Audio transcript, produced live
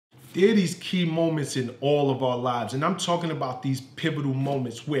There are these key moments in all of our lives, and I'm talking about these pivotal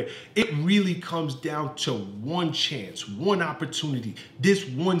moments where it really comes down to one chance, one opportunity, this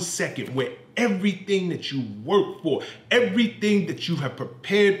 1 second where everything that you work for, everything that you have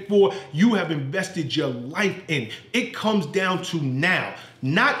prepared for, you have invested your life in, it comes down to now.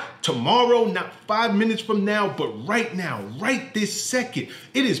 Not tomorrow, not 5 minutes from now, but right now, right this second.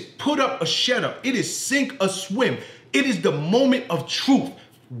 It is put up or shut up. It is sink or swim. It is the moment of truth.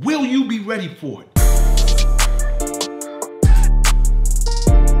 Will you be ready for it?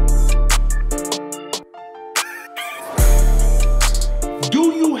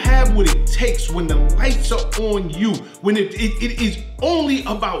 Do you have what it takes when the lights are on you, when it is only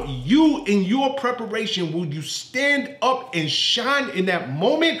about you and your preparation? Will you stand up and shine in that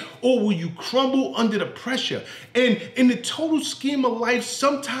moment, or will you crumble under the pressure? And in the total scheme of life,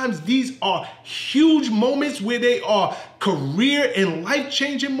 sometimes these are huge moments where they are career and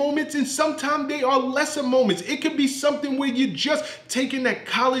life-changing moments, and sometimes they are lesser moments. It could be something where you're just taking that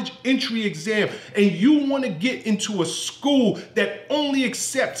college entry exam and you want to get into a school that only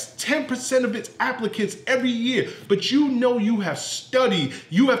accepts 10% of its applicants every year, but you know you have studied,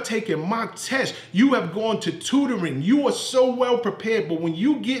 you have taken mock tests, you have gone to tutoring, you are so well prepared, but when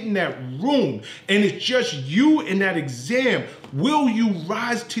you get in that room and it's just you in that exam, will you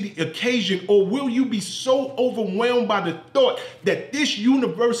rise to the occasion, or will you be so overwhelmed by the thought that this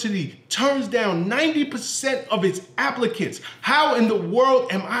university turns down 90% of its applicants? How in the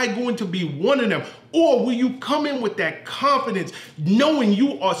world am I going to be one of them? Or will you come in with that confidence, knowing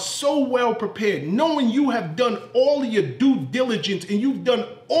you are so well prepared, knowing you have done all of your due diligence and you've done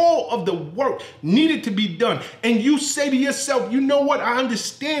all of the work needed to be done, and you say to yourself, you know what, I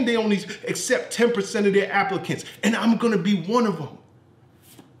understand they only accept 10% of their applicants, and I'm gonna be one of them.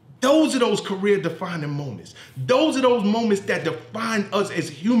 Those are those career-defining moments. Those are those moments that define us as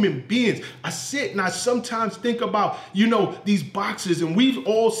human beings. I sit and I sometimes think about, these boxers, and we've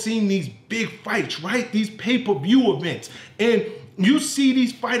all seen these big fights, right? These pay-per-view events. And you see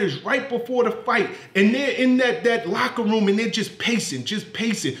these fighters right before the fight, and they're in that locker room, and they're just pacing.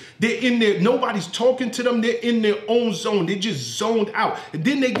 They're in there, nobody's talking to them, they're in their own zone, they're just zoned out. And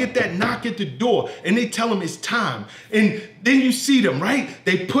then they get that knock at the door, and they tell them it's time. And then you see them, right?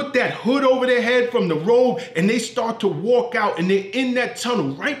 They put that hood over their head from the robe, and they start to walk out, and they're in that tunnel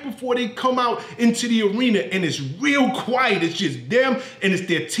right before they come out into the arena, and it's real quiet. It's just them, and it's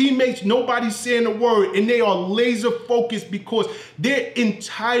their teammates. Nobody's saying a word, and they are laser focused because their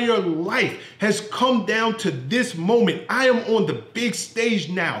entire life has come down to this moment. I am on the big stage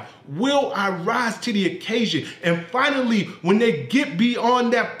now. Will I rise to the occasion? And finally, when they get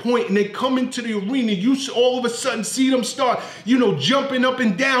beyond that point and they come into the arena, you all of a sudden see them start, jumping up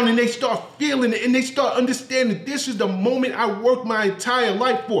and down, and they start feeling it, and they start understanding this is the moment I worked my entire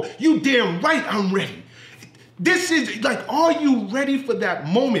life for. You damn right I'm ready. This is like, are you ready for that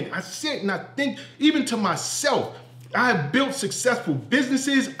moment? I sit and I think, even to myself, I have built successful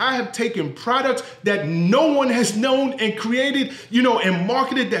businesses. I have taken products that no one has known and created, and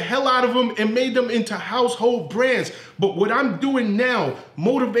marketed the hell out of them and made them into household brands. But what I'm doing now,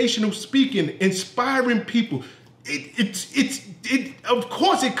 motivational speaking, inspiring people, of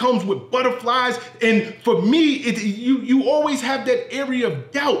course it comes with butterflies, and for me, you always have that area of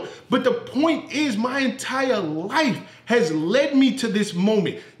doubt. But the point is, my entire life has led me to this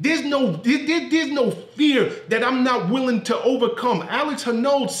moment. There's no fear that I'm not willing to overcome. Alex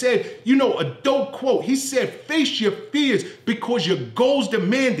Honnold said, a dope quote. He said, face your fears because your goals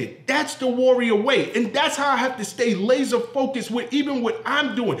demand it. That's the warrior way. And that's how I have to stay laser focused with even what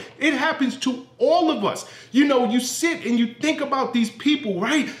I'm doing. It happens to all of us. You sit and you think about these people,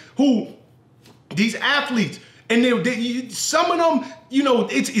 right? These athletes, and some of them,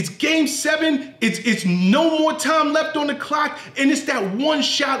 it's game 7. It's no more time left on the clock, and it's that one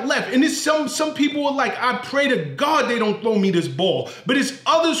shot left. And it's some people are like, I pray to God they don't throw me this ball. But it's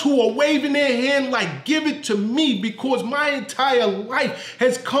others who are waving their hand like, give it to me, because my entire life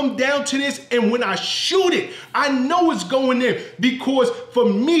has come down to this. And when I shoot it, I know it's going in, because for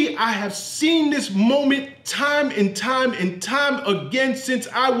me, I have seen this moment time and time and time again since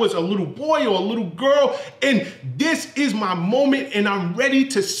I was a little boy or a little girl. And this is my moment, and I'm ready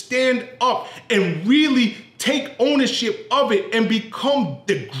to stand up and really take ownership of it and become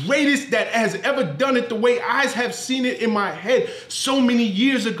the greatest that has ever done it the way I have seen it in my head so many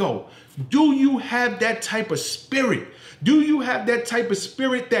years ago. Do you have that type of spirit? Do you have that type of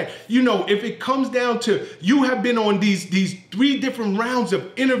spirit that, you know, if it comes down to you have been on these 3 different rounds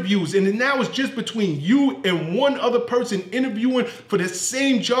of interviews and now it's just between you and one other person interviewing for the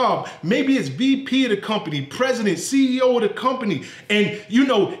same job. Maybe it's VP of the company, president, CEO of the company. And you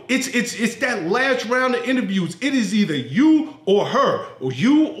know, it's that last round of interviews. It is either you or her or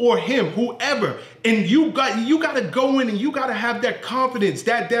you or him, whoever. And you got to go in and you got to have that confidence,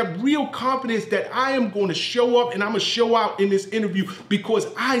 that real confidence that I am going to show up and I'm going to show out in this interview because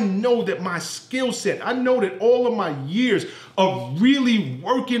I know that my skill set, I know that all of my years of really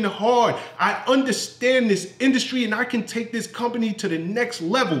working hard, I understand this industry and I can take this company to the next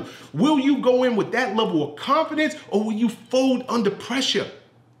level. Will you go in with that level of confidence or will you fold under pressure?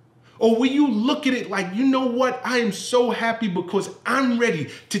 Or will you look at it like, you know what? I am so happy because I'm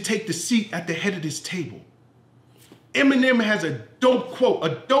ready to take the seat at the head of this table. Eminem has a dope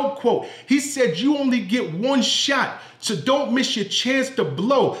quote. He said, you only get one shot, so don't miss your chance to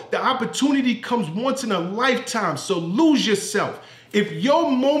blow. The opportunity comes once in a lifetime, so lose yourself. If your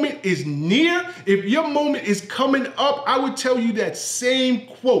moment is near, if your moment is coming up, I would tell you that same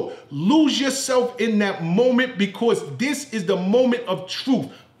quote. Lose yourself in that moment because this is the moment of truth.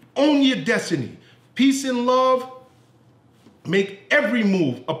 Own your destiny. Peace and love. Make every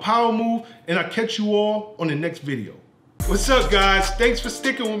move a power move, and I'll catch you all on the next video. What's up, guys? Thanks for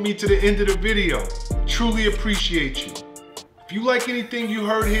sticking with me to the end of the video. Truly appreciate you. If you like anything you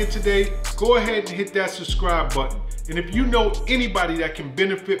heard here today, go ahead and hit that subscribe button. And if you know anybody that can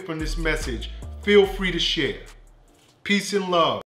benefit from this message, feel free to share. Peace and love.